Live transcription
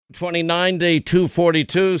29 day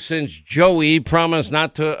 242 since Joey promised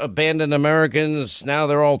not to abandon Americans. Now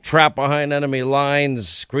they're all trapped behind enemy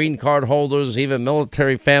lines, green card holders, even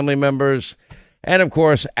military family members, and of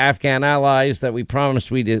course, Afghan allies that we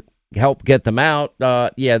promised we'd help get them out.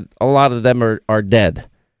 A lot of them are dead.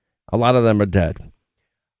 A lot of them are dead.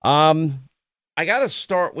 I got to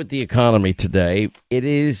start with the economy today. It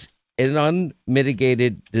is an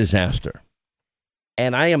unmitigated disaster.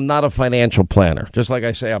 And I am not a financial planner. Just like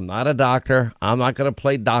I say, I'm not a doctor. I'm not going to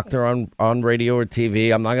play doctor on radio or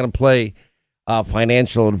TV. I'm not going to play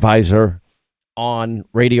financial advisor on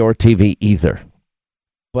radio or TV either.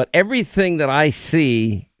 But everything that I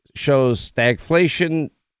see shows stagflation,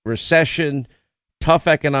 recession, tough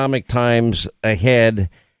economic times ahead,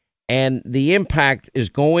 and the impact is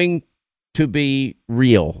going to be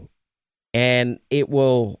real, and it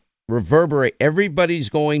will reverberate. Everybody's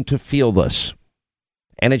going to feel this.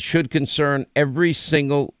 And it should concern every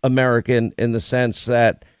single American in the sense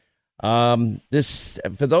that there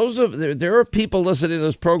are people listening to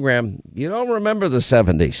this program, you don't remember the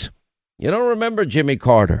 70s. You don't remember Jimmy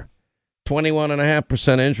Carter,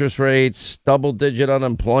 21.5% interest rates, double-digit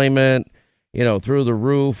unemployment, through the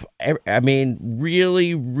roof. I mean,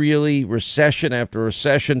 really, really recession after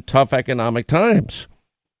recession, tough economic times.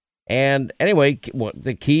 And anyway,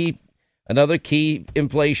 another key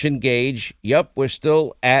inflation gauge. Yep, we're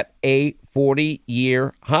still at a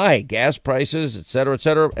 40-year high. Gas prices, et cetera, et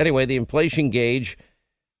cetera. Anyway, the inflation gauge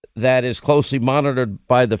that is closely monitored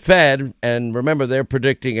by the Fed, and remember, they're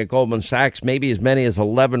predicting at Goldman Sachs maybe as many as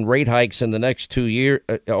 11 rate hikes in the next 2 years,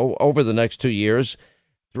 over the next 2 years,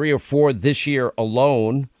 3 or 4 this year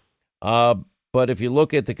alone. But if you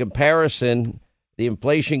look at the comparison, the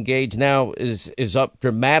inflation gauge now is up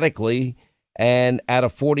dramatically and at a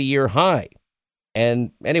 40-year high.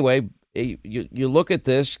 And anyway, you look at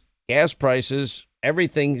this, gas prices,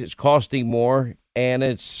 everything is costing more, and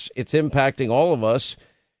it's impacting all of us.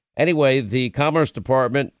 Anyway, the Commerce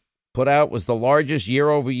Department put out was the largest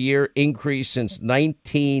year-over-year increase since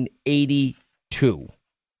 1982.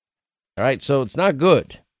 All right, so it's not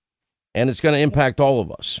good, and it's going to impact all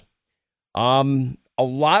of us. A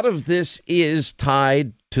lot of this is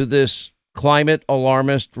tied to this climate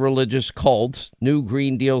alarmist religious cult, New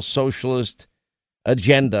Green Deal socialist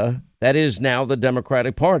agenda that is now the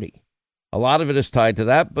Democratic Party. A lot of it is tied to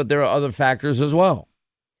that, but there are other factors as well.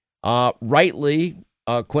 Rightly,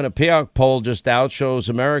 Quinnipiac poll just out shows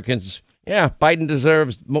Americans, Biden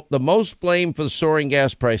deserves the most blame for the soaring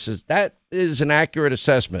gas prices. That is an accurate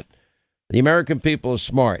assessment. The American people are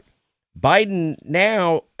smart. Biden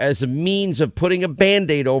now, as a means of putting a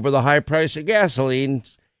Band-Aid over the high price of gasoline,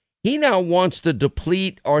 he now wants to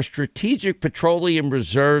deplete our strategic petroleum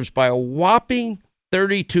reserves by a whopping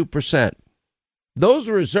 32%. Those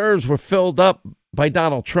reserves were filled up by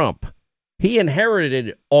Donald Trump. He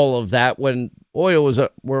inherited all of that when oil was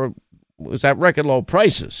at record low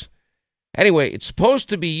prices. Anyway, it's supposed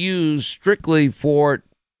to be used strictly for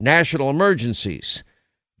national emergencies.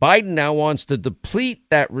 Biden now wants to deplete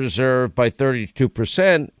that reserve by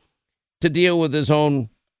 32% to deal with his own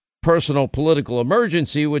personal political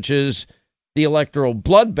emergency, which is the electoral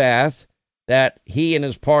bloodbath that he and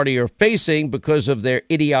his party are facing because of their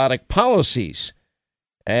idiotic policies.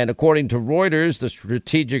 And according to Reuters, the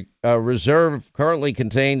strategic reserve currently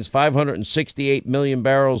contains 568 million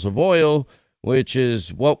barrels of oil, which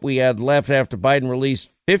is what we had left after Biden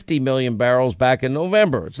released 50 million barrels back in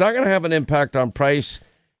November. It's not going to have an impact on price.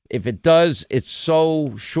 If it does, it's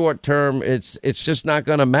so short term, it's just not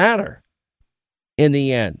going to matter in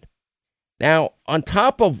the end. Now, on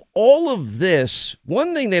top of all of this,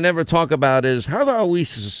 one thing they never talk about is how do we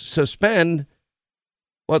suspend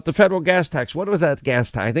the federal gas tax? What was that gas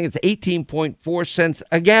tax? I think it's 18.4 cents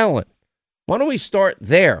a gallon. Why don't we start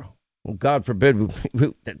there? Well, God forbid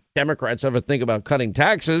the Democrats ever think about cutting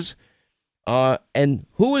taxes. And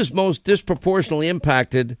who is most disproportionately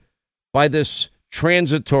impacted by this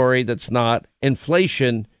transitory, that's not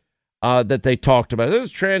inflation that they talked about?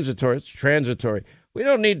 It's transitory. It's transitory. We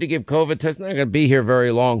don't need to give COVID tests. Not going to be here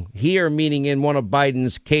very long. Here, meaning in one of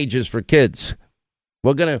Biden's cages for kids.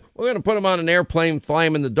 We're gonna put them on an airplane, fly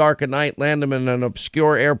them in the dark at night, land them in an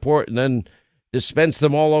obscure airport, and then dispense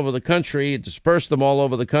them all over the country, disperse them all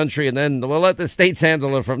over the country, and then we'll let the states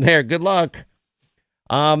handle it from there. Good luck.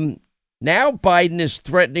 Now Biden is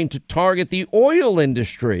threatening to target the oil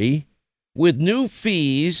industry with new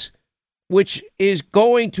fees, which is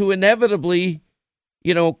going to inevitably,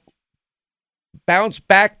 bounce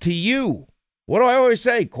back to you. What do I always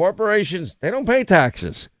say? Corporations, they don't pay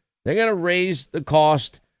taxes. They're going to raise the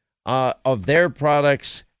cost of their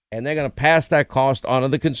products, and they're going to pass that cost on to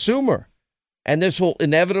the consumer. And this will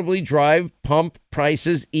inevitably drive pump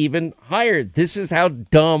prices even higher. This is how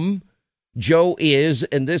dumb Joe is,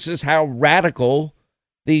 and this is how radical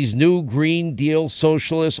these new Green Deal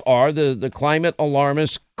socialists are, the climate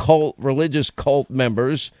alarmist cult, religious cult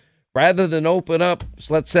members. Rather than open up,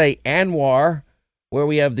 let's say, ANWR, where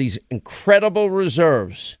we have these incredible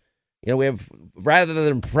reserves, we have, rather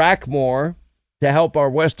than frack more to help our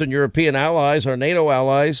Western European allies, our NATO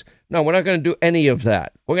allies, no, we're not going to do any of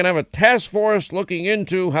that. We're going to have a task force looking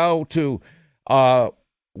into how to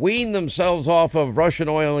wean themselves off of Russian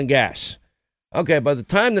oil and gas. Okay, by the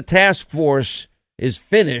time the task force is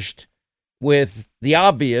finished with the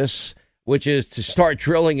obvious, which is to start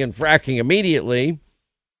drilling and fracking immediately,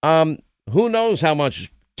 who knows how much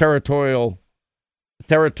territory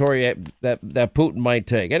that Putin might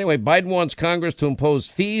take. Anyway, Biden wants Congress to impose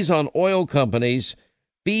fees on oil companies,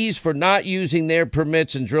 fees for not using their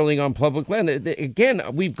permits and drilling on public land. Again,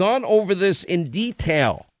 we've gone over this in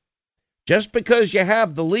detail. Just because you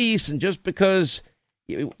have the lease and just because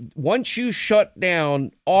once you shut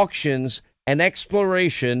down auctions and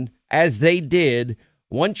exploration, as they did,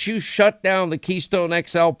 once you shut down the Keystone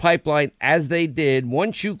XL pipeline, as they did,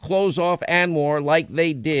 once you close off ANWR like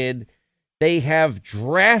they did, they have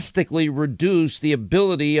drastically reduced the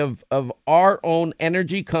ability of our own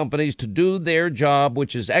energy companies to do their job,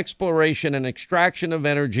 which is exploration and extraction of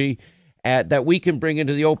energy that we can bring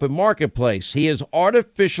into the open marketplace. He has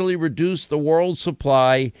artificially reduced the world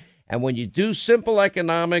supply. And when you do simple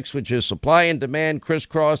economics, which is supply and demand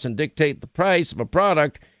crisscross and dictate the price of a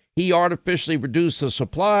product, he artificially reduced the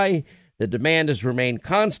supply. The demand has remained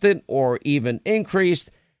constant or even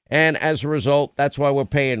increased. And as a result, that's why we're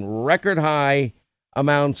paying record high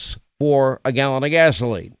amounts for a gallon of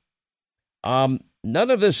gasoline. None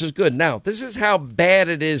of this is good. Now, this is how bad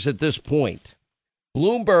it is at this point.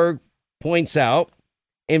 Bloomberg points out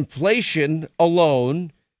inflation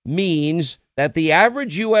alone means that the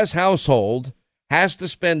average U.S. household has to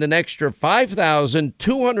spend an extra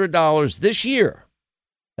 $5,200 this year.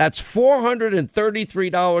 That's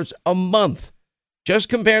 $433 a month, just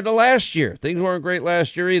compared to last year. Things weren't great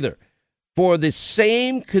last year either. For the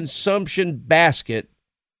same consumption basket,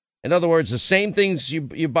 in other words, the same things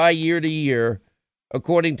you buy year to year,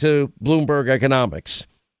 according to Bloomberg Economics.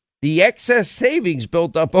 The excess savings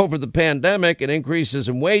built up over the pandemic and increases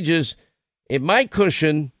in wages, it might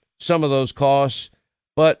cushion some of those costs,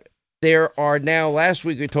 but there are now, last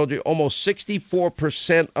week I told you, almost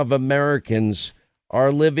 64% of Americans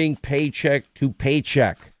are living paycheck to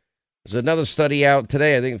paycheck. There's another study out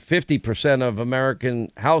today. I think 50% of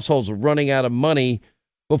American households are running out of money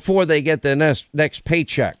before they get their next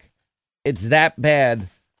paycheck. It's that bad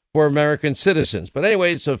for American citizens. But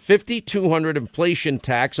anyway, it's a $5,200 inflation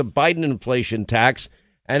tax, a Biden inflation tax,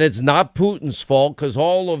 and it's not Putin's fault because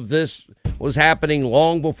all of this was happening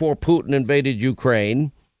long before Putin invaded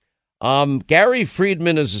Ukraine. Gary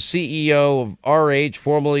Friedman is the CEO of RH,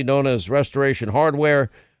 formerly known as Restoration Hardware,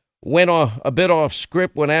 went a bit off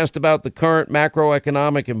script when asked about the current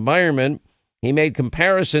macroeconomic environment. He made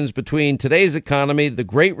comparisons between today's economy, the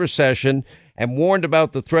Great Recession, and warned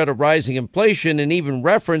about the threat of rising inflation, and even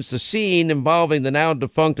referenced the scene involving the now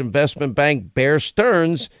defunct investment bank Bear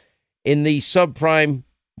Stearns in the subprime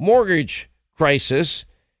mortgage crisis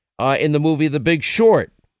in the movie The Big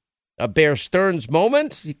Short. A Bear Stearns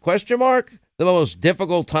moment? Question mark. The most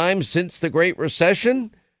difficult time since the Great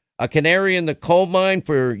Recession? A canary in the coal mine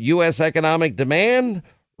for U.S. economic demand?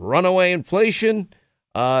 Runaway inflation?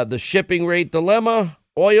 The shipping rate dilemma?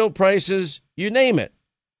 Oil prices? You name it.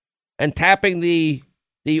 And tapping the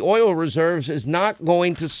oil reserves is not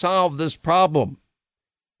going to solve this problem.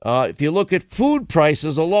 If you look at food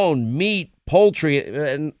prices alone, meat,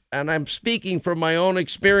 poultry, and I'm speaking from my own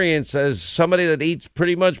experience as somebody that eats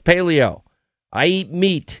pretty much paleo. I eat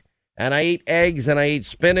meat, and I eat eggs, and I eat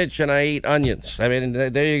spinach, and I eat onions. I mean,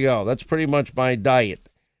 there you go. That's pretty much my diet.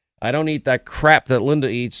 I don't eat that crap that Linda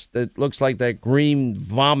eats that looks like that green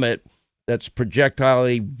vomit that's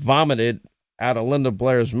projectilely vomited out of Linda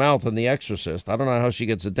Blair's mouth in The Exorcist. I don't know how she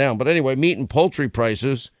gets it down. But anyway, meat and poultry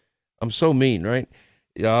prices, I'm so mean, right?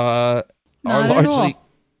 Not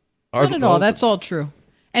at all. That's all true.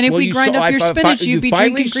 And if we grind up your spinach, you'd be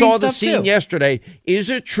drinking green stuff too. You finally saw the scene yesterday. Is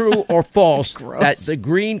it true or false that the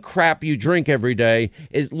green crap you drink every day,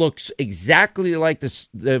 it looks exactly like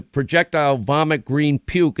the projectile vomit green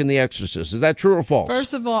puke in The Exorcist? Is that true or false?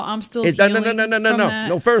 First of all, I'm still healing from that.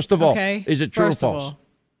 No, first of all, okay. Is it true or false?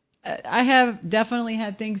 I have definitely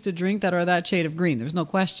had things to drink that are that shade of green. There's no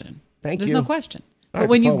question. There's no question. But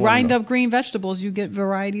when you grind up green vegetables, you get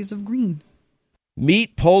varieties of green.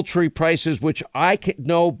 Meat, poultry prices, which I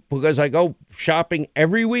know because I go shopping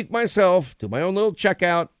every week myself, do my own little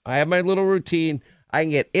checkout. I have my little routine. I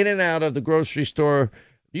can get in and out of the grocery store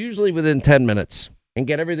usually within 10 minutes and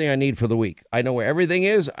get everything I need for the week. I know where everything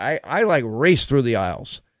is. I like race through the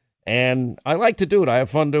aisles, and I like to do it. I have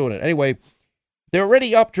fun doing it. Anyway, they're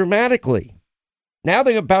already up dramatically. Now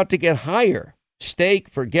they're about to get higher. Steak,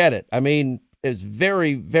 forget it. I mean, it's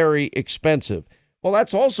very, very expensive. Well,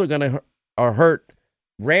 that's also going to hurt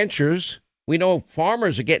ranchers. We know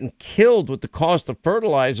farmers are getting killed with the cost of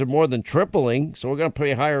fertilizer more than tripling. So we're going to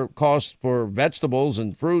pay higher costs for vegetables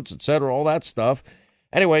and fruits, et cetera, all that stuff.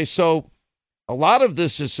 Anyway, so a lot of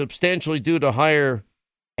this is substantially due to higher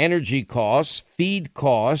energy costs, feed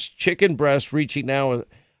costs, chicken breast reaching now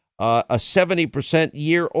a 70%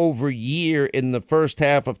 year over year in the first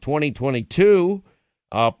half of 2022.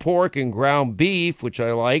 Pork and ground beef, which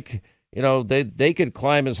I like, they could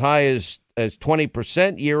climb as high as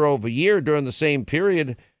 20% year over year during the same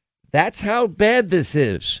period. That's how bad this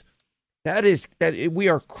is. That we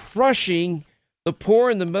are crushing the poor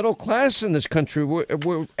and the middle class in this country.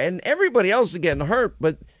 And everybody else is getting hurt.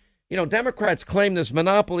 But, Democrats claim this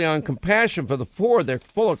monopoly on compassion for the poor. They're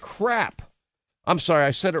full of crap. I'm sorry,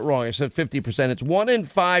 I said it wrong. I said 50%. It's 1 in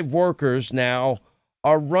 5 workers now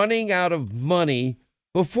are running out of money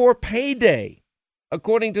before payday,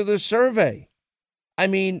 according to this survey. I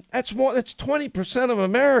mean, that's 20% of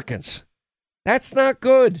Americans. That's not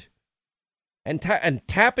good. And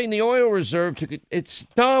tapping the oil reserve, it's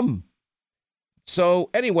dumb. So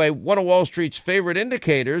anyway, one of Wall Street's favorite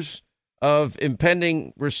indicators of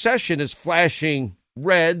impending recession is flashing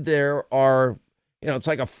red. There are, it's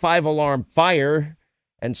like a 5-alarm fire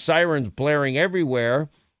and sirens blaring everywhere.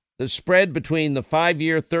 The spread between the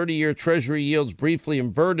 5-year, 30-year Treasury yields briefly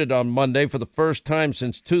inverted on Monday for the first time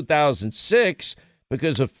since 2006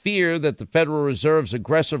 because of fear that the Federal Reserve's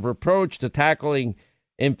aggressive approach to tackling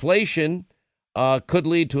inflation could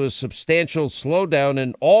lead to a substantial slowdown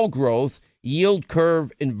in all growth. Yield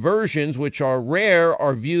curve inversions, which are rare,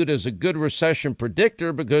 are viewed as a good recession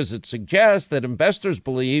predictor because it suggests that investors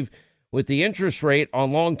believe with the interest rate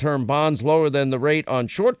on long-term bonds lower than the rate on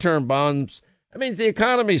short-term bonds, that means the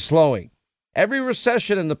economy's slowing. Every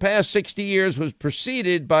recession in the past 60 years was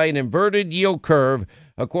preceded by an inverted yield curve,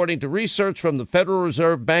 according to research from the Federal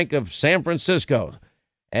Reserve Bank of San Francisco.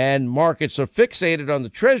 And markets are fixated on the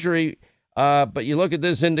Treasury, but you look at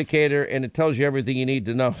this indicator and it tells you everything you need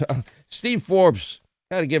to know. Steve Forbes,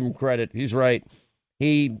 got to give him credit. He's right.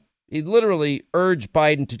 He literally urged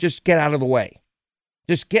Biden to just get out of the way.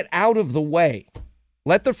 Just get out of the way.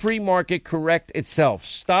 Let the free market correct itself.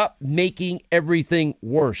 Stop making everything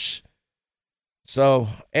worse. So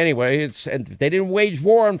anyway, and if they didn't wage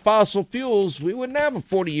war on fossil fuels, we wouldn't have a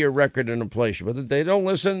 40-year record in inflation. But they don't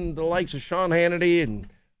listen to the likes of Sean Hannity,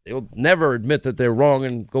 and they'll never admit that they're wrong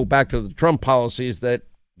and go back to the Trump policies that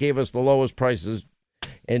gave us the lowest prices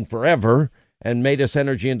in forever and made us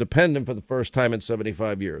energy independent for the first time in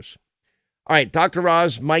 75 years. All right, Dr.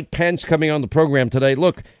 Oz, Mike Pence coming on the program today.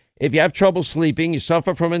 Look, if you have trouble sleeping, you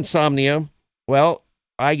suffer from insomnia, well,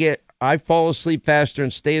 I fall asleep faster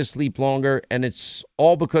and stay asleep longer, and it's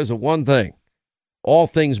all because of one thing, all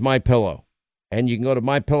things MyPillow. And you can go to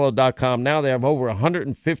MyPillow.com now. They have over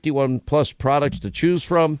 151 plus products to choose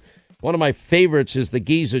from. One of my favorites is the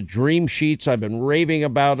Giza Dream Sheets. I've been raving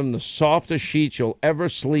about them. The softest sheets you'll ever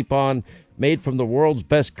sleep on, made from the world's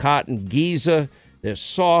best cotton, Giza. They're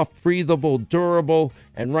soft, breathable, durable,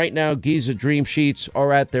 and right now Giza Dream Sheets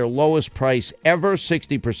are at their lowest price ever,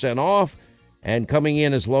 60% off, and coming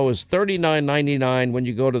in as low as $39.99 when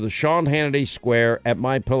you go to the Sean Hannity Square at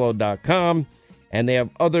MyPillow.com, and they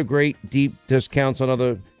have other great deep discounts on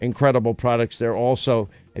other incredible products there also.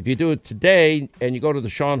 If you do it today and you go to the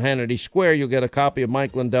Sean Hannity Square, you'll get a copy of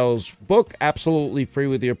Mike Lindell's book absolutely free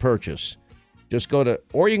with your purchase. Just go to,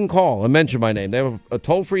 or you can call and mention my name. They have a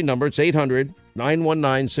toll-free number. It's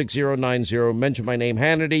 800-919-6090. Mention my name,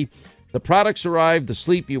 Hannity. The products arrive. The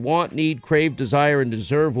sleep you want, need, crave, desire, and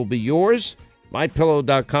deserve will be yours.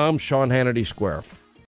 MyPillow.com, Sean Hannity Square.